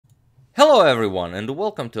Hello everyone and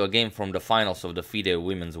welcome to a game from the finals of the FIDE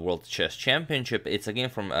Women's World Chess Championship. It's a game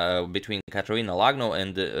from between Kateryna Lagno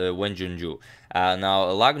and Wenjun. Now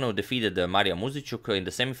Lagno defeated Maria Muzichuk in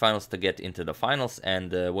the semifinals to get into the finals,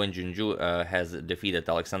 and Wenjun has defeated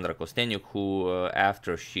Alexandra Kostenyuk, who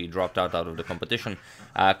after she dropped out of the competition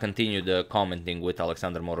continued commenting with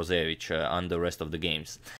Alexander Morozevich on the rest of the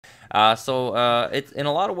games. It's in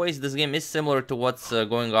a lot of ways this game is similar to what's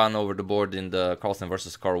going on over the board in the Carlsen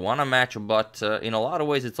versus Caruana match, but in a lot of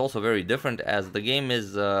ways it's also very different, as the game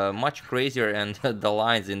is much crazier and the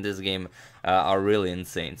lines in this game are really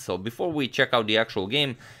insane. So before we check out the actual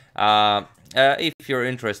game, if you're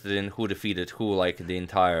interested in who defeated who, like the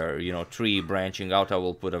entire tree branching out, I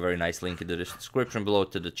will put a very nice link in the description below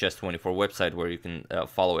to the Chess24 website where you can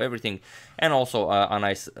follow everything, and also a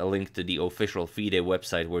nice link to the official FIDE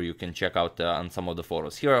website where you can check out on some of the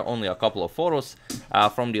photos. Here are only a couple of photos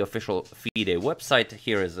from the official FIDE website.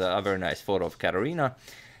 Here is a very nice photo of Kateryna.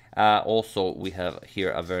 Also, we have here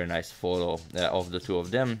a very nice photo of the two of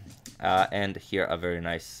them. And here a very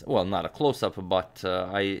nice, well, not a close-up, but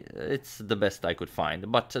it's the best I could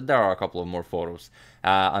find. But there are a couple of more photos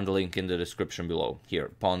on the link in the description below, here,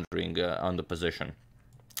 pondering on the position.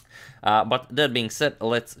 But that being said,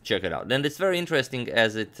 let's check it out. And it's very interesting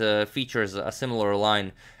as it features a similar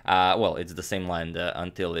line, well, it's the same line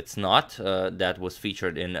until it's not, that was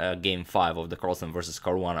featured in Game 5 of the Carlsen versus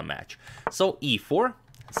Caruana match. So e4,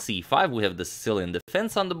 c5, we have the Sicilian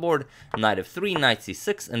defense on the board, knight f3, knight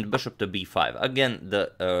c6, and bishop to b5. Again,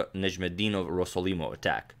 the Nezhmetdinov Rossolimo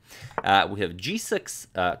attack. We have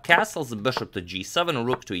g6, castles, bishop to g7,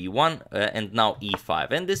 rook to e1, and now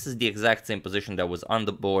e5. And this is the exact same position that was on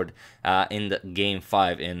the board in the game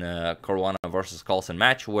 5 in Caruana versus Carlsen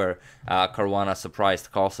match, where Caruana surprised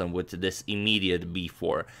Carlsen with this immediate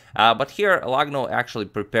b4. But here, Lagno actually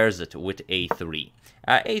prepares it with a3.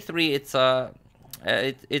 a3, it's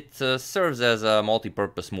it serves as a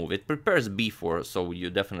multi-purpose move. It prepares b4, so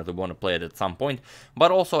you definitely want to play it at some point.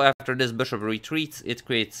 But also after this bishop retreats, it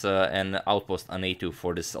creates an outpost on a2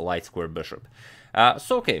 for this light square bishop.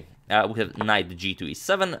 Okay, we have knight g to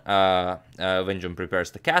e7, Wenjun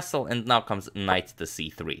prepares the castle, and now comes knight to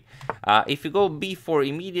c3. If you go b4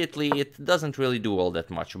 immediately, it doesn't really do all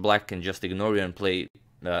that much. Black can just ignore you and play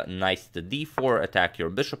knight to d4, attack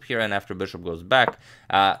your bishop here, and after bishop goes back,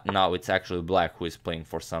 now it's actually black who is playing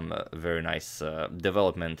for some very nice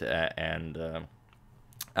development, and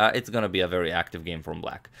it's gonna be a very active game from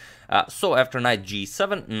black. So after knight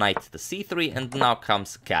g7, knight to c3, and now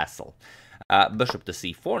comes castle. Bishop to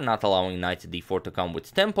c4, not allowing knight to d4 to come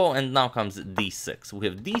with tempo, and now comes d6. We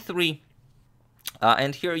have d3.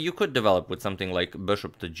 And here you could develop with something like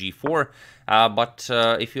bishop to g4, but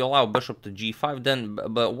if you allow bishop to g5, then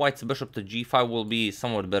white's bishop to g5 will be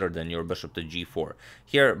somewhat better than your bishop to g4.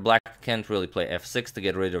 Here, black can't really play f6 to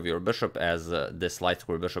get rid of your bishop, as this light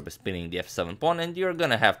square bishop is pinning the f7 pawn, and you're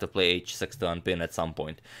gonna have to play h6 to unpin at some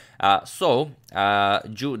point.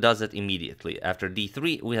 Ju does it immediately. After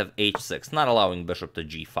d3, we have h6, not allowing bishop to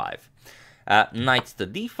g5. Knight to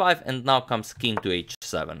d5, and now comes king to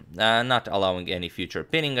h7, not allowing any future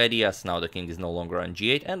pinning ideas. Now the king is no longer on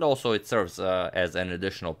g8, and also it serves as an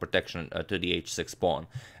additional protection to the h6 pawn.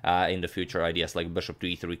 In the future, ideas like bishop to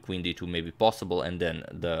e3, queen d2 may be possible, and then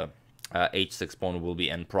the h6 pawn will be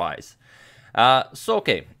en prize.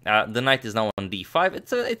 Okay, the knight is now on d5.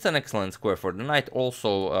 It's an excellent square for the knight.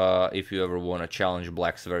 Also, if you ever want to challenge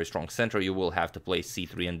black's very strong center, you will have to play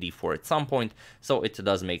c3 and d4 at some point, so it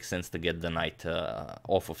does make sense to get the knight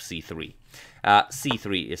off of c3.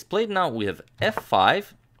 C3 is played now. We have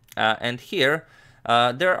f5, and here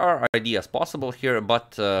there are ideas possible here,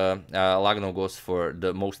 but Lagno goes for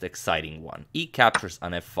the most exciting one. E captures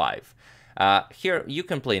on f5. Here you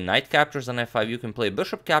can play knight captures on f5, you can play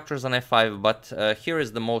bishop captures on f5, but here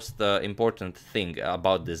is the most important thing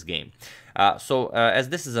about this game. As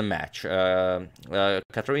this is a match,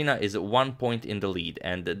 Kateryna is 1 point in the lead,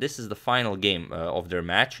 and this is the final game of their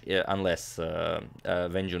match, unless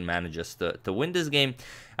Wenjun manages to win this game.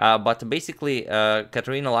 But basically,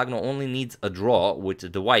 Kateryna Lagno only needs a draw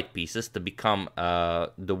with the white pieces to become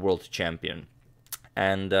the world champion.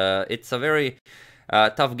 And it's a very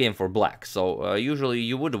tough game for black, so usually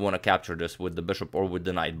you would want to capture this with the bishop or with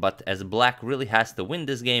the knight, but as black really has to win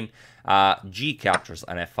this game, g captures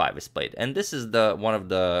on f5 is played, and this is one of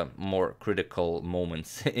the more critical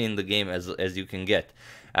moments in the game as you can get,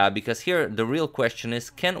 because here the real question is,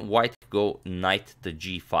 can white go knight to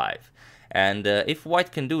g5? And if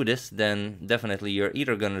white can do this, then definitely you're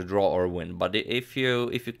either gonna draw or win. But if you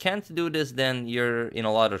can't do this, then you're in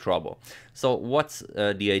a lot of trouble. So what's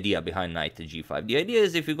the idea behind knight to g5? The idea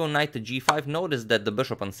is if you go knight to g5, notice that the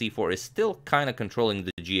bishop on c4 is still kind of controlling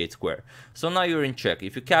the g8 square. So now you're in check.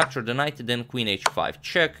 If you capture the knight, then queen h5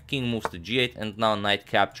 check, king moves to g8, and now knight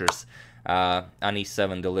captures on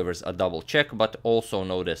e7 delivers a double check, but also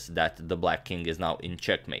notice that the black king is now in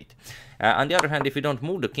checkmate. On the other hand, if you don't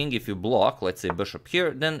move the king, if you block, let's say bishop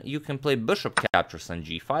here, then you can play bishop captures on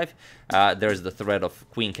g5. There's the threat of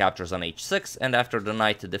queen captures on h6, and after the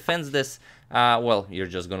knight defends this, well, you're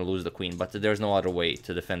just going to lose the queen, but there's no other way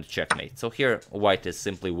to defend checkmate. So here, white is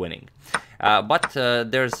simply winning. But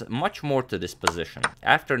there's much more to this position.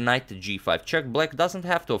 After knight to g5 check, black doesn't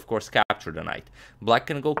have to, of course, capture the knight. Black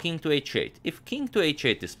can go king to h8. If king to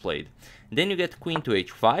h8 is played, then you get queen to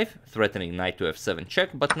h5, threatening knight to f7 check,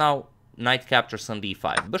 but now knight captures on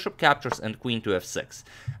d5, bishop captures, and queen to f6,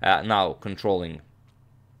 now controlling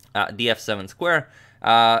the f7 square.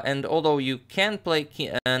 And although you can play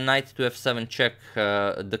knight to f7 check,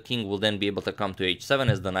 the king will then be able to come to h7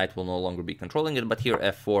 as the knight will no longer be controlling it. But here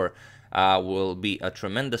f4 will be a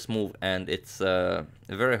tremendous move, and it's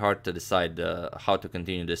very hard to decide how to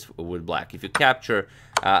continue this with black. If you capture,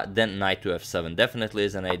 then knight to f7 definitely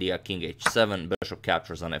is an idea. King h7, bishop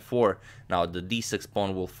captures on f4. Now the d6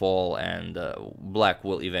 pawn will fall, and black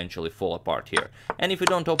will eventually fall apart here. And if you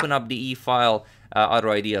don't open up the e-file, other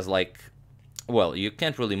ideas like, well, you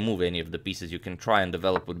can't really move any of the pieces. You can try and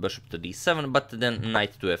develop with bishop to d7, but then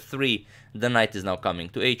knight to f3, the knight is now coming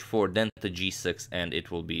to h4, then to g6, and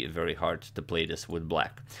it will be very hard to play this with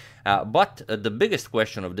black. But the biggest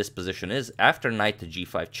question of this position is, after knight to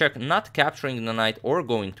g5 check, not capturing the knight or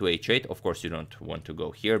going to h8. Of course, you don't want to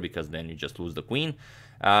go here, because then you just lose the queen.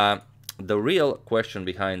 The real question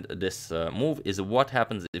behind this move is what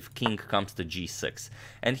happens if king comes to g6.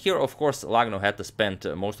 And here, of course, Lagno had to spend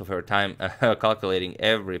most of her time calculating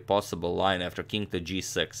every possible line after king to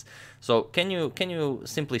g6. So can you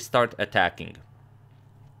simply start attacking?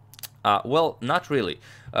 Well, not really.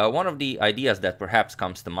 One of the ideas that perhaps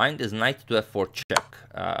comes to mind is knight to f4 check.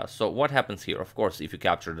 So what happens here? Of course, if you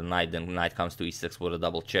capture the knight, then knight comes to e6 with a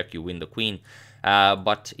double check, you win the queen.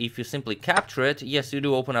 But if you simply capture it, yes, you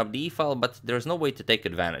do open up the e-file, but there's no way to take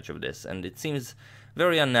advantage of this. And it seems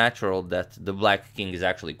very unnatural that the black king is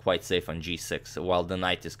actually quite safe on g6, while the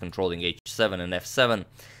knight is controlling h7 and f7.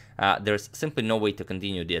 There's simply no way to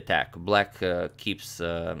continue the attack. Black keeps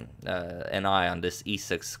an eye on this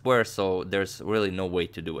e6 square, so there's really no way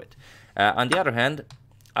to do it. On the other hand,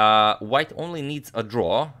 white only needs a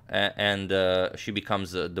draw, and she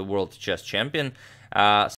becomes the world chess champion.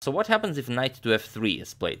 So what happens if knight to f3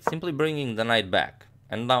 is played? Simply bringing the knight back.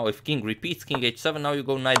 And now if king repeats, king h7, now you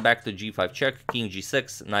go knight back to g5 check, king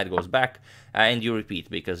g6, knight goes back, and you repeat,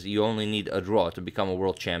 because you only need a draw to become a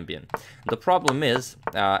world champion. The problem is,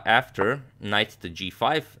 after knight to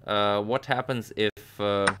g5, what happens if...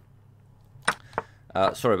 sorry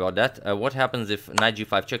about that. What happens if knight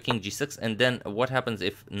g5 check, king g6, and then what happens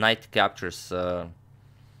if knight captures...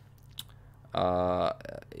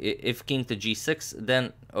 if king to g6,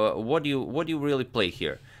 then what do you really play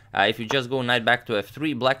here? If you just go knight back to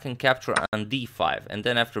f3, black can capture on d5, and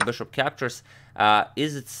then after bishop captures,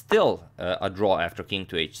 is it still a draw after king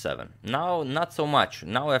to h7? Now, not so much.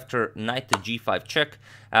 Now after knight to g5 check,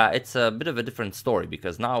 it's a bit of a different story,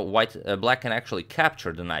 because now black can actually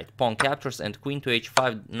capture the knight. Pawn captures, and queen to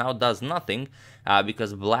h5 now does nothing,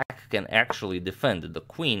 because black can actually defend. The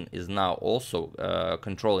queen is now also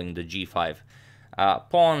controlling the g5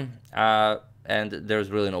 pawn, and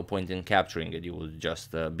there's really no point in capturing it. You will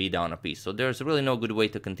just be down a piece. So there's really no good way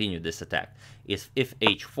to continue this attack. If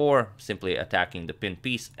h4, simply attacking the pinned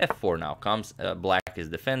piece, f4 now comes, black is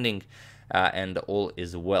defending, and all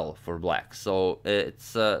is well for black. So it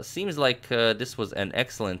seems like this was an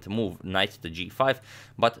excellent move, knight to g5,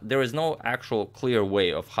 but there is no actual clear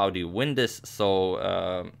way of how do you win this. So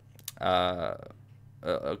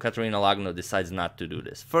Kateryna Lagno decides not to do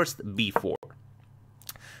this. First, b4.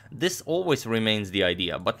 This always remains the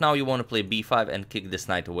idea, but now you want to play b5 and kick this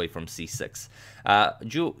knight away from c6.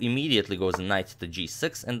 Ju immediately goes knight to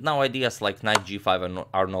g6, and now ideas like knight g5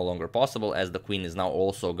 are no longer possible, as the queen is now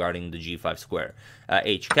also guarding the g5 square.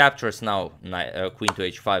 H captures, now queen to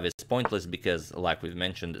h5 is pointless, because, like we've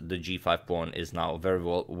mentioned, the g5 pawn is now very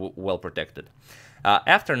well protected.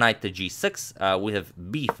 After knight to g6, we have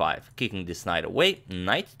b5, kicking this knight away,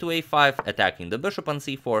 knight to a5, attacking the bishop on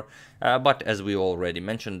c4, but as we already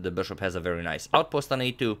mentioned, the bishop has a very nice outpost on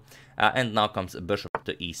a2, and now comes bishop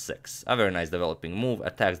bishop to e6. A very nice developing move,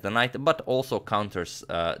 attacks the knight, but also counters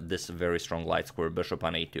this very strong light square bishop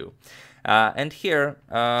on a2. And here,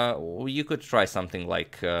 you could try something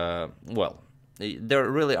like, well, there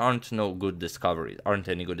really aren't any good discoveries.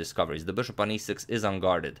 The bishop on e6 is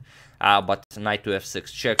unguarded, but knight to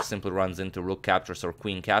f6 check simply runs into rook captures or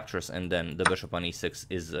queen captures, and then the bishop on e6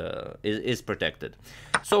 is protected.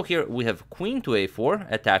 So here we have queen to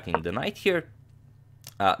a4 attacking the knight here,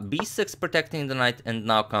 b6 protecting the knight, and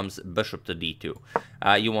now comes bishop to d2.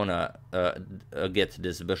 You want to get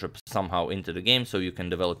this bishop somehow into the game so you can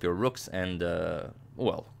develop your rooks and,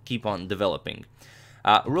 well, keep on developing.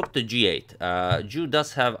 Rook to g8. Ju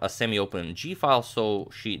does have a semi-open g-file, so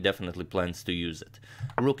she definitely plans to use it.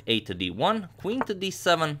 Rook a to d1, queen to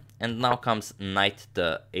d7, and now comes knight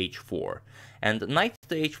to h4. And knight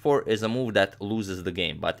to h4 is a move that loses the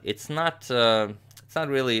game, but it's not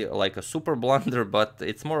really like a super blunder, but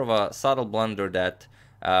it's more of a subtle blunder that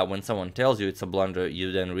when someone tells you it's a blunder,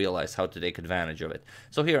 you then realize how to take advantage of it.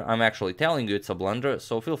 So here I'm actually telling you it's a blunder,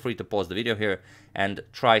 so feel free to pause the video here and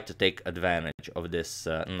try to take advantage of this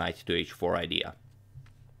knight to h4 idea.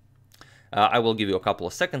 I will give you a couple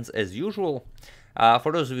of seconds as usual.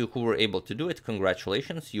 For those of you who were able to do it,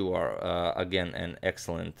 congratulations. You are, again, an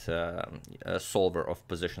excellent solver of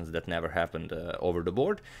positions that never happened over the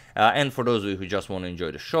board. And for those of you who just want to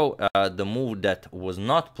enjoy the show, the move that was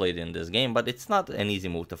not played in this game, but it's not an easy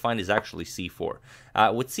move to find, is actually c4.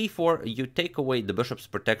 With c4, you take away the bishop's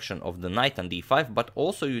protection of the knight on d5, but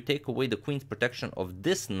also you take away the queen's protection of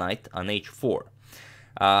this knight on h4.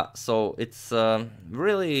 So it's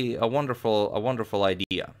really a wonderful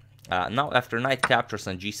idea. Now after knight captures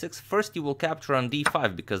on g6, first you will capture on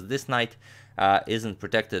d5 because this knight isn't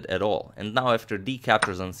protected at all. And now after d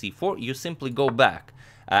captures on c4, you simply go back.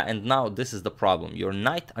 And now this is the problem. Your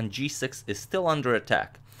knight on g6 is still under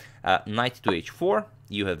attack. Knight to h4,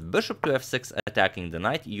 you have bishop to f6 attacking the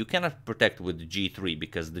knight. You cannot protect with g3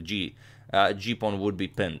 because the g-pawn would be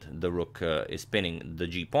pinned. The rook is pinning the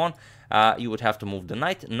g-pawn. You would have to move the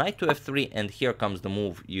knight. Knight to f3, and here comes the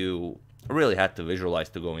move you really had to visualize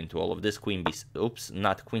to go into all of this. Queen b, oops,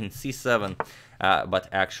 not queen c7, but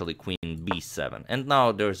actually queen b7. And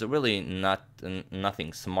now there's really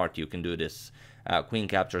nothing smart you can do this. Queen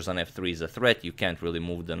captures on f3 is a threat. You can't really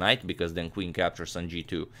move the knight because then queen captures on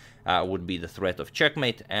g2 would be the threat of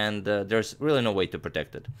checkmate, and there's really no way to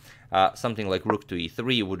protect it. Something like rook to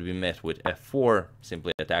e3 would be met with f4,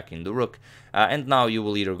 simply attacking the rook, and now you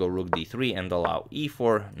will either go rook d3 and allow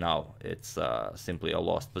e4. Now it's simply a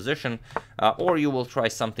lost position, or you will try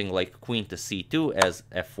something like queen to c2 as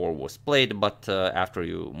f4 was played, but after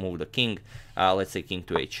you move the king, let's say king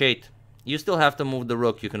to h8, you still have to move the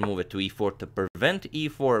rook. You can move it to e4 to prevent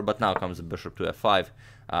e4, but now comes the bishop to f5,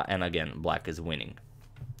 and again, black is winning.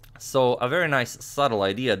 So a very nice subtle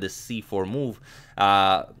idea, this c4 move.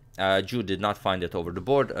 Ju did not find it over the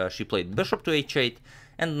board. She played bishop to h8,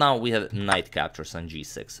 and now we have knight captures on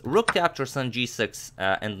g6. Rook captures on g6,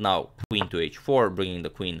 and now queen to h4, bringing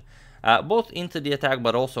the queen both into the attack,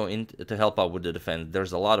 but also to help out with the defense.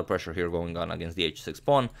 There's a lot of pressure here going on against the h6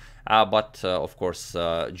 pawn, but of course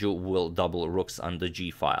Ju will double rooks on the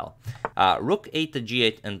g file. Rook a to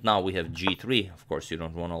g8, and now we have g3. Of course, you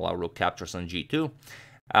don't want to allow rook captures on g2.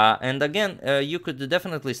 And again, you could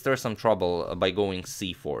definitely stir some trouble by going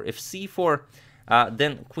c4. If c4,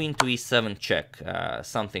 then queen to e7 check,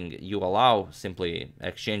 something you allow, simply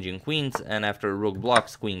exchanging queens, and after rook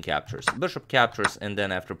blocks, queen captures, bishop captures, and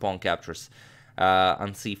then after pawn captures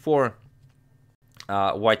on c4,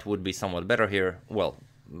 white would be somewhat better here. Well,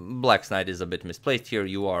 black's knight is a bit misplaced here.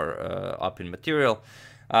 You are up in material,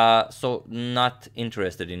 so not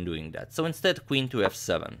interested in doing that. So instead, queen to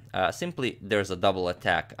f7. Simply, there's a double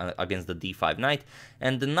attack against the d5 knight,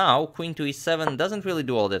 and now queen to e7 doesn't really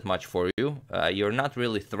do all that much for you. You're not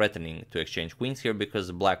really threatening to exchange queens here because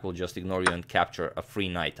black will just ignore you and capture a free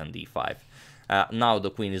knight on d5. Now the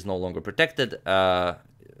queen is no longer protected.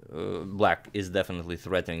 Black is definitely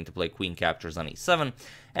threatening to play queen captures on e7,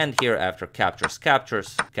 and here after captures,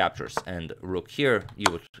 and rook here,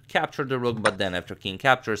 you would capture the rook, but then after king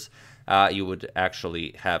captures, you would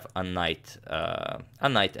actually have a knight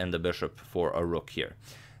and a bishop for a rook here.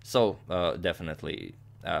 So definitely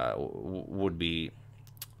would be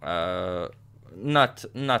not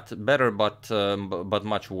better, but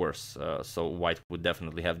much worse. So white would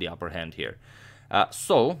definitely have the upper hand here.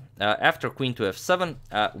 After queen to f7,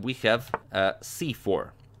 we have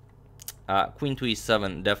c4. Queen to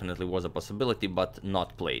e7 definitely was a possibility, but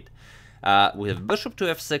not played. We have bishop to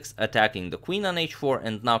f6 attacking the queen on h4,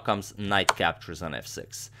 and now comes knight captures on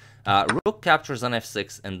f6. Rook captures on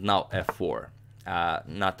f6, and now f4.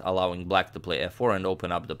 not allowing black to play f4 and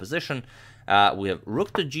open up the position. We have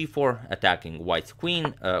rook to g4 attacking white's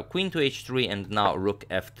queen, queen to h3, and now rook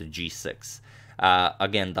f to g6.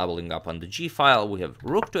 Again, doubling up on the g file. We have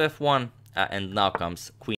rook to f1, and now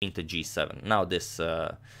comes queen to g7. Now this,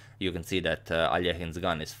 you can see that Alyekhin's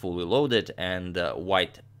gun is fully loaded, and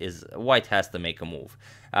white has to make a move.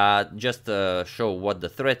 Just to show what the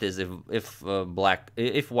threat is, if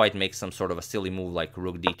white makes some sort of a silly move like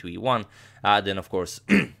rook d2 e1, then of course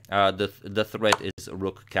the threat is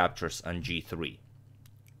rook captures on g3.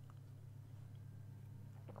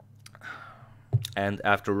 And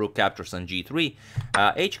after rook captures on g3,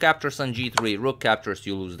 h captures on g3, rook captures,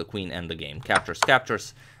 you lose the queen and the game.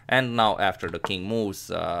 Captures. And now after the king moves,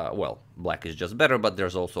 well, black is just better, but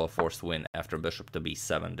there's also a forced win after bishop to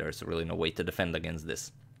b7. There's really no way to defend against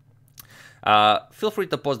this. Feel free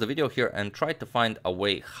to pause the video here and try to find a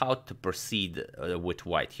way how to proceed with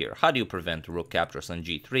white here. How do you prevent rook captures on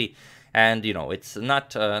g3? And, you know, it's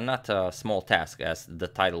not a small task, as the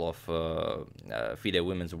title of FIDE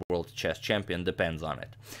Women's World Chess Champion depends on it.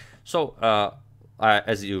 So,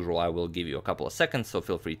 as usual, I will give you a couple of seconds, so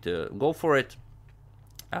feel free to go for it.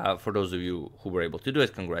 For those of you who were able to do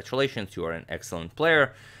it, congratulations, you are an excellent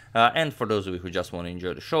player. And for those of you who just want to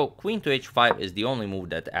enjoy the show, queen to h5 is the only move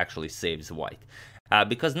that actually saves white.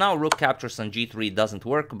 Because now rook captures on g3 doesn't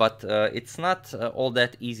work, but it's not all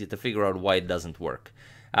that easy to figure out why it doesn't work.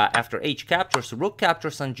 After h captures, rook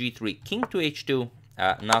captures on g3, king to h2,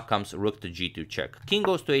 now comes rook to g2 check. King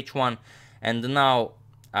goes to h1, and now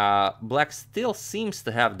black still seems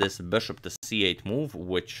to have this bishop to c8 move,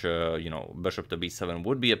 which, you know, bishop to b7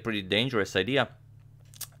 would be a pretty dangerous idea.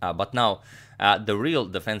 But now the real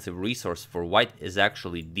defensive resource for white is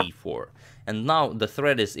actually d4. And now the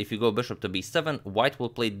threat is, if you go bishop to b7, white will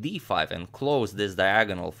play d5 and close this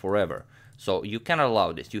diagonal forever. So you cannot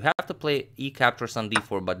allow this. You have to play e captures on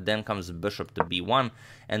d4, but then comes bishop to b1.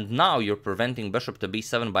 And now you're preventing bishop to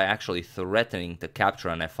b7 by actually threatening to capture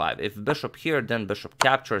on f5. If bishop here, then bishop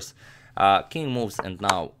captures, king moves, and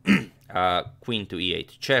now queen to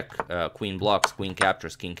e8 check, queen blocks, queen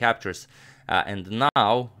captures, king captures. And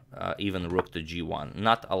now even rook to g1,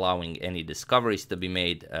 not allowing any discoveries to be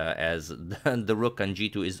made, as the rook on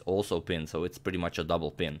g2 is also pinned, so it's pretty much a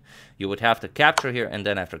double pin. You would have to capture here, and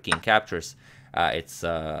then after king captures, it's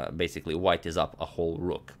basically white is up a whole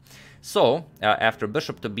rook. So after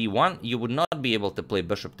bishop to b1, you would not be able to play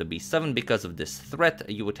bishop to b7 because of this threat.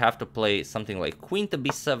 You would have to play something like queen to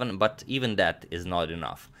b7, but even that is not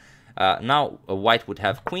enough. Now white would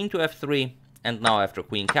have queen to f3, and now after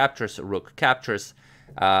queen captures, rook captures,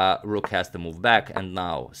 rook has to move back, and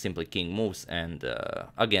now simply king moves, and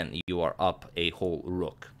again you are up a whole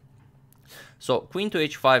rook. So queen to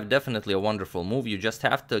h5, definitely a wonderful move. You just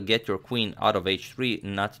have to get your queen out of h3,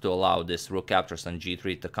 not to allow this rook captures on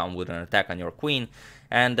g3 to come with an attack on your queen.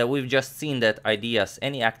 And we've just seen that ideas,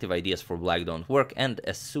 any active ideas for black don't work, and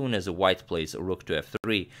as soon as white plays rook to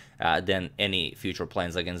f3, then any future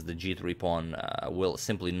plans against the g3 pawn will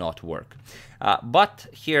simply not work. But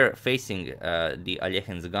here, facing the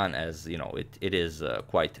Alyekhin's gun, as you know, it is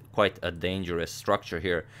quite a dangerous structure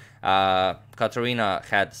here. Kateryna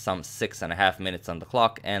had some 6.5 minutes on the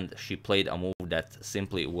clock, and she played a move that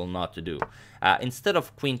simply will not do. Instead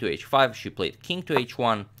of queen to h5, she played king to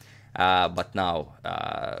h1, but now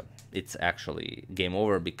it's actually game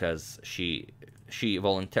over, because she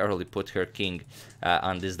voluntarily put her king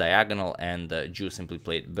on this diagonal, and Jew simply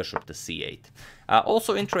played bishop to c8.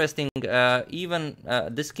 Also interesting, even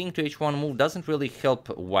this king to h1 move doesn't really help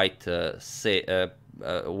white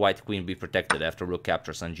white queen be protected after rook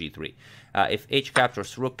captures on g3. If h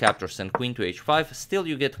captures, rook captures, and queen to h5, still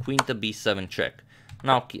you get queen to b7 check.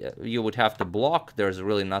 Now you would have to block. There's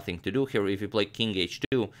really nothing to do here. If you play king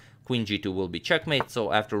h2, queen g2 will be checkmate.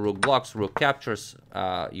 So after rook blocks, rook captures,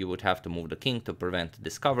 you would have to move the king to prevent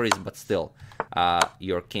discoveries, but still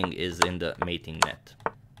your king is in the mating net.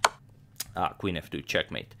 Queen f2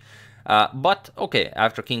 checkmate. But okay,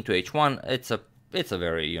 after king to h1, it's a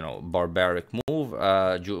very, you know, barbaric move.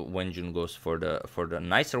 Wenjun goes for the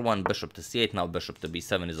nicer one, bishop to c8. Now bishop to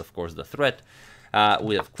b7 is of course the threat.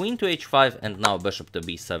 We have queen to h5, and now bishop to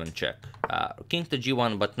b7 check. King to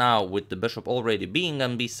g1, but now with the bishop already being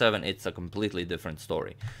on b7, it's a completely different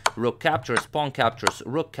story. Rook captures, pawn captures,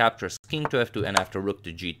 rook captures, king to f2, and after rook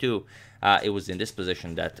to g2, it was in this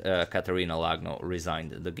position that Kateryna Lagno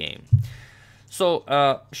resigned the game. So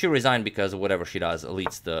she resigned because whatever she does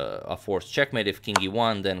leads to a forced checkmate. If king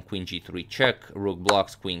e1, then queen g3 check, rook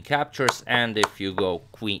blocks, queen captures, and if you go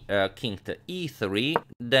king to e3,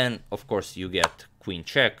 then of course you get queen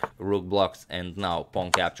check, rook blocks, and now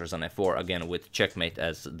pawn captures on f4, again with checkmate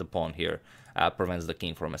as the pawn here prevents the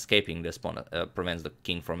king from escaping. This pawn prevents the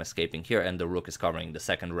king from escaping here, and the rook is covering the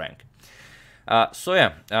second rank. So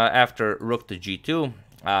yeah, after rook to g2,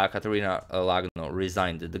 Kateryna Lagno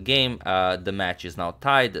resigned the game. The match is now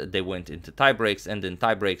tied. They went into tie breaks, and in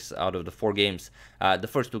tie breaks, out of the 4 games, the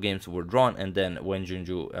first 2 games were drawn, and then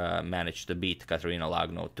Wenjun managed to beat Kateryna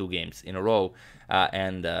Lagno 2 games in a row.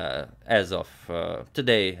 And as of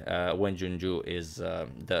today, Wenjun is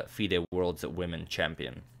the FIDE World's Women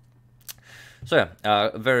Champion. So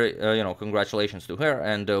yeah, very congratulations to her,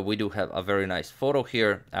 and we do have a very nice photo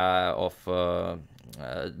here of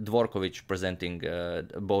Dvorkovic presenting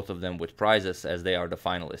both of them with prizes, as they are the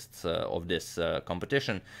finalists of this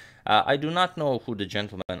competition. I do not know who the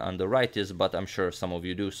gentleman on the right is, but I'm sure some of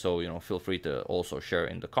you do, so feel free to also share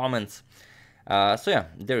in the comments. So yeah,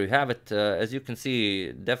 there you have it. As you can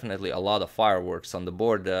see, definitely a lot of fireworks on the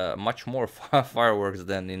board, much more fireworks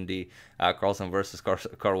than in the Carlsen versus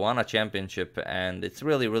Caruana championship, and it's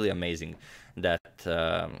really amazing that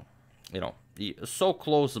so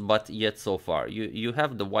close but yet so far. You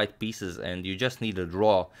have the white pieces and you just need a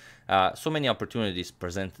draw. So many opportunities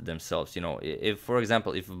present themselves. If, for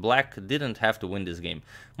example, if black didn't have to win this game,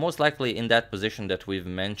 most likely in that position that we've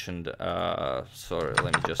mentioned, sorry,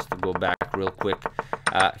 let me just go back real quick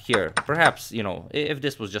here. Perhaps, if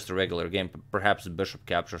this was just a regular game, perhaps bishop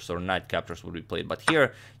captures or knight captures would be played. But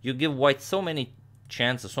here, you give white so many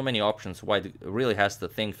chances, so many options. White really has to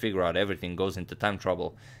think, figure out everything, goes into time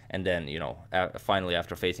trouble, and then finally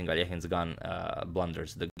after facing Alekhin's gun,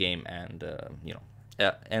 blunders the game and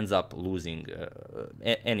ends up losing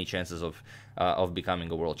any chances of becoming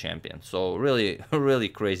a world champion. So really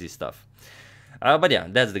crazy stuff. But yeah,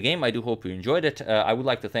 that's the game. I do hope you enjoyed it. I would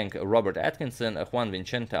like to thank Robert Atkinson, Juan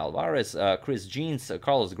Vicente Alvarez, Chris Jeans,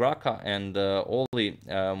 Carlos Graca, and Oli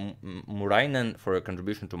Murainen for a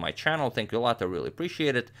contribution to my channel. Thank you a lot. I really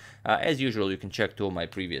appreciate it. As usual, you can check 2 of my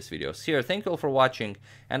previous videos here. Thank you all for watching,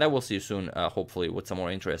 and I will see you soon, hopefully with some more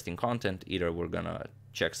interesting content. Either we're gonna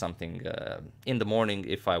check something in the morning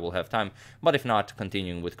if I will have time, but if not,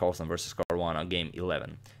 continuing with Carlsen versus Caruana game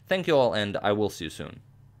 11. Thank you all, and I will see you soon.